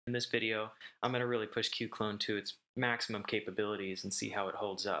In this video, I'm going to really push Qclone to its maximum capabilities and see how it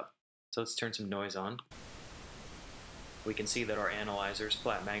holds up. So let's turn some noise on. We can see that our analyzer is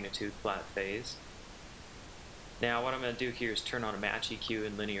flat magnitude, flat phase. Now what I'm going to do here is turn on a match EQ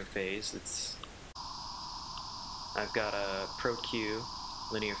in linear phase. I've got a Pro Q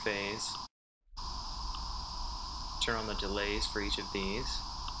linear phase. Turn on the delays for each of these.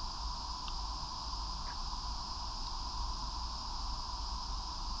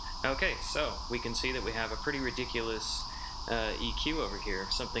 Okay, so we can see that we have a pretty ridiculous EQ over here,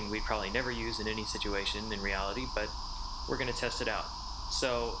 something we'd probably never use in any situation in reality, but we're going to test it out.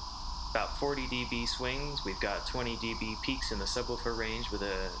 So about 40 dB swings, we've got 20 dB peaks in the subwoofer range with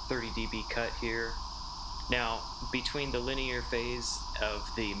a 30 dB cut here. Now, between the linear phase of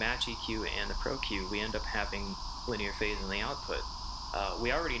the match EQ and the Pro Q, we end up having linear phase in the output.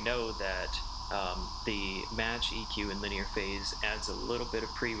 We already know that the match EQ in linear phase adds a little bit of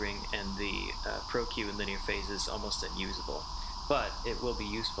pre-ring, and the Pro Q in linear phase is almost unusable, but it will be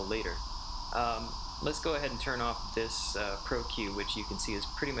useful later. Let's go ahead and turn off this Pro Q, which you can see is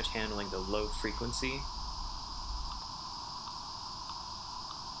pretty much handling the low frequency.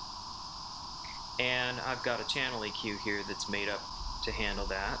 And I've got a channel EQ here that's made up to handle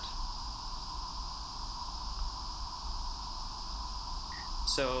that.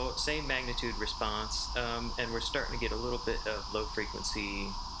 So same magnitude response, and we're starting to get a little bit of low frequency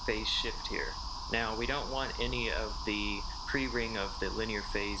phase shift here. Now we don't want any of the pre-ring of the linear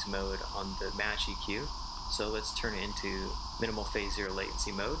phase mode on the match EQ, so let's turn it into minimal phase zero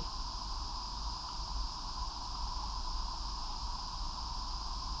latency mode.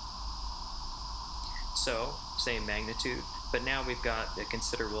 So same magnitude, but now we've got a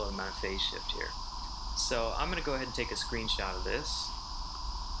considerable amount of phase shift here. So I'm going to go ahead and take a screenshot of this.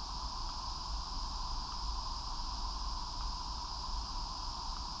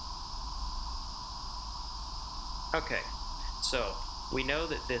 Okay, so we know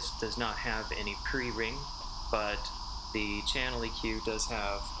that this does not have any pre-ring, but the channel EQ does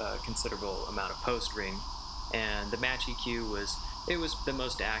have a considerable amount of post-ring, and the match EQ was the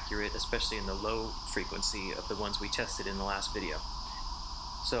most accurate, especially in the low frequency of the ones we tested in the last video.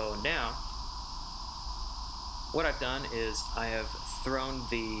 So now, what I've done is I have thrown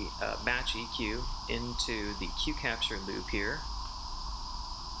the match EQ into the Q capture loop here.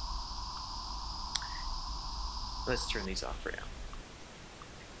 Let's turn these off for now.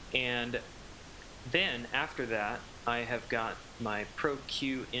 And then after that, I have got my Pro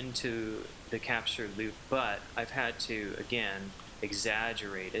Q into the capture loop, but I've had to, again,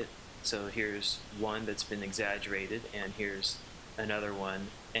 exaggerate it. So here's one that's been exaggerated, and here's another one,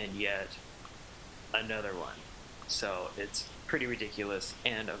 and yet another one. So it's pretty ridiculous,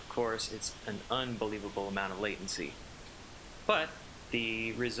 and of course it's an unbelievable amount of latency. But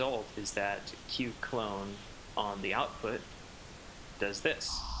the result is that Qclone on the output does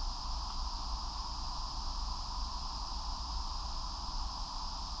this.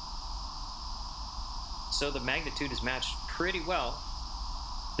 So the magnitude is matched pretty well.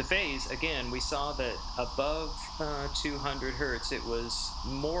 The phase, again, we saw that above 200 Hertz it was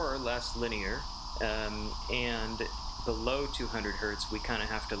more or less linear, and below 200 Hertz we kind of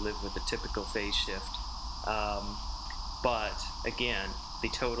have to live with the typical phase shift. But again, the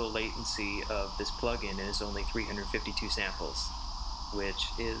total latency of this plugin is only 352 samples, which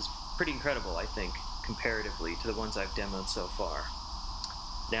is pretty incredible, I think, comparatively to the ones I've demoed so far.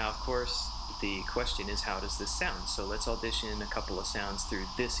 Now, of course, the question is, how does this sound? So let's audition a couple of sounds through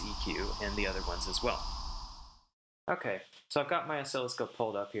this EQ and the other ones as well. Okay, so I've got my oscilloscope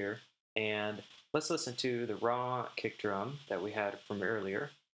pulled up here, and let's listen to the raw kick drum that we had from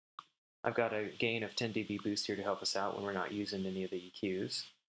earlier. I've got a gain of 10 dB boost here to help us out when we're not using any of the EQs.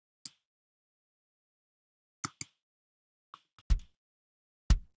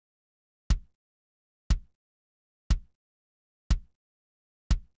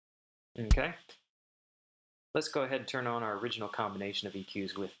 Okay, let's go ahead and turn on our original combination of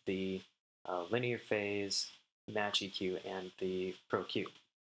EQs with the linear phase, match EQ, and the Pro Q.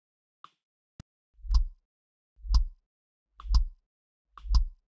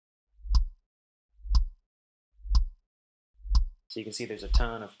 So you can see there's a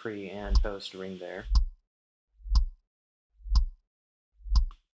ton of pre and post ring there.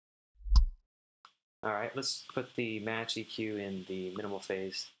 All right, let's put the match EQ in the minimal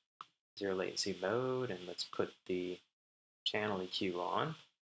phase zero latency mode, and let's put the channel EQ on.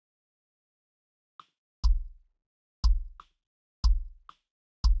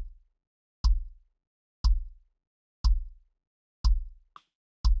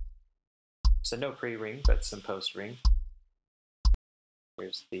 So no pre-ring, but some post-ring.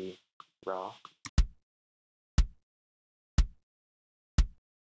 Here's the raw.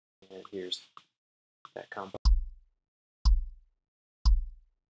 And here's that combo.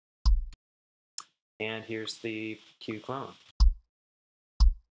 And here's the Q clone.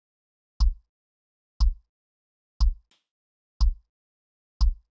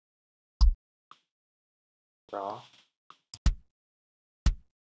 Raw.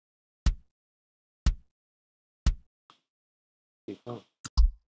 Q clone.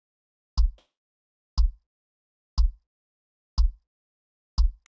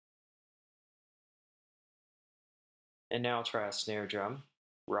 And now I'll try a snare drum.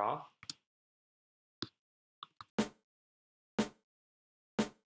 Raw.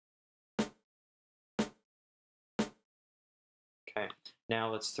 Okay,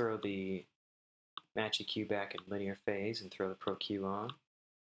 now let's throw the match EQ back in linear phase and throw the Pro Q on.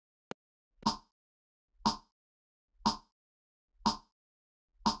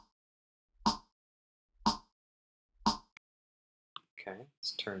 Okay,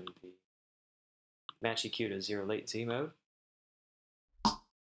 let's turn the match EQ to 0 latency mode.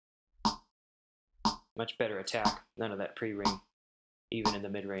 Much better attack, none of that pre-ring, even in the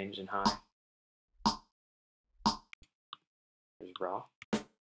mid-range and high. There's raw.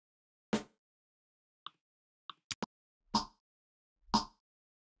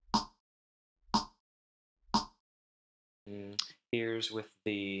 Here's with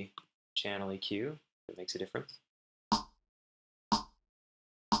the channel EQ, that makes a difference.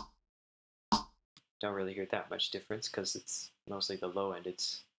 Don't really hear that much difference because it's mostly the low end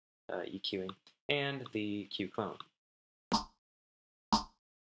it's EQing. And the Q clone.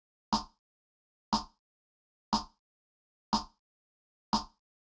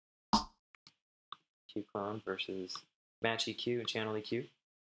 Q clone versus match EQ and channel EQ.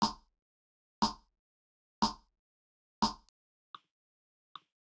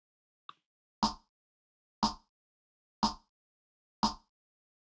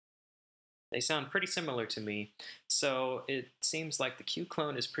 They sound pretty similar to me, so it seems like the Q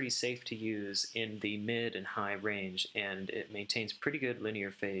clone is pretty safe to use in the mid and high range, and it maintains pretty good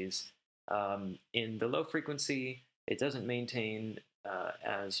linear phase. In the low frequency, it doesn't maintain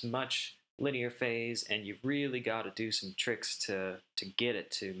as much linear phase, and you've really got to do some tricks to get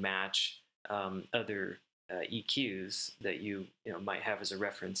it to match other EQs that you might have as a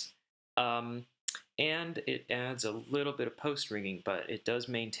reference. And it adds a little bit of post-ringing, but it does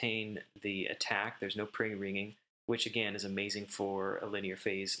maintain the attack. There's no pre-ringing, which again is amazing for a linear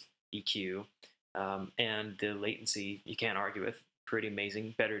phase EQ. And the latency, you can't argue with. Pretty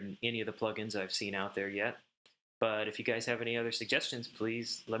amazing, better than any of the plugins I've seen out there yet. But if you guys have any other suggestions,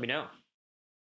 please let me know.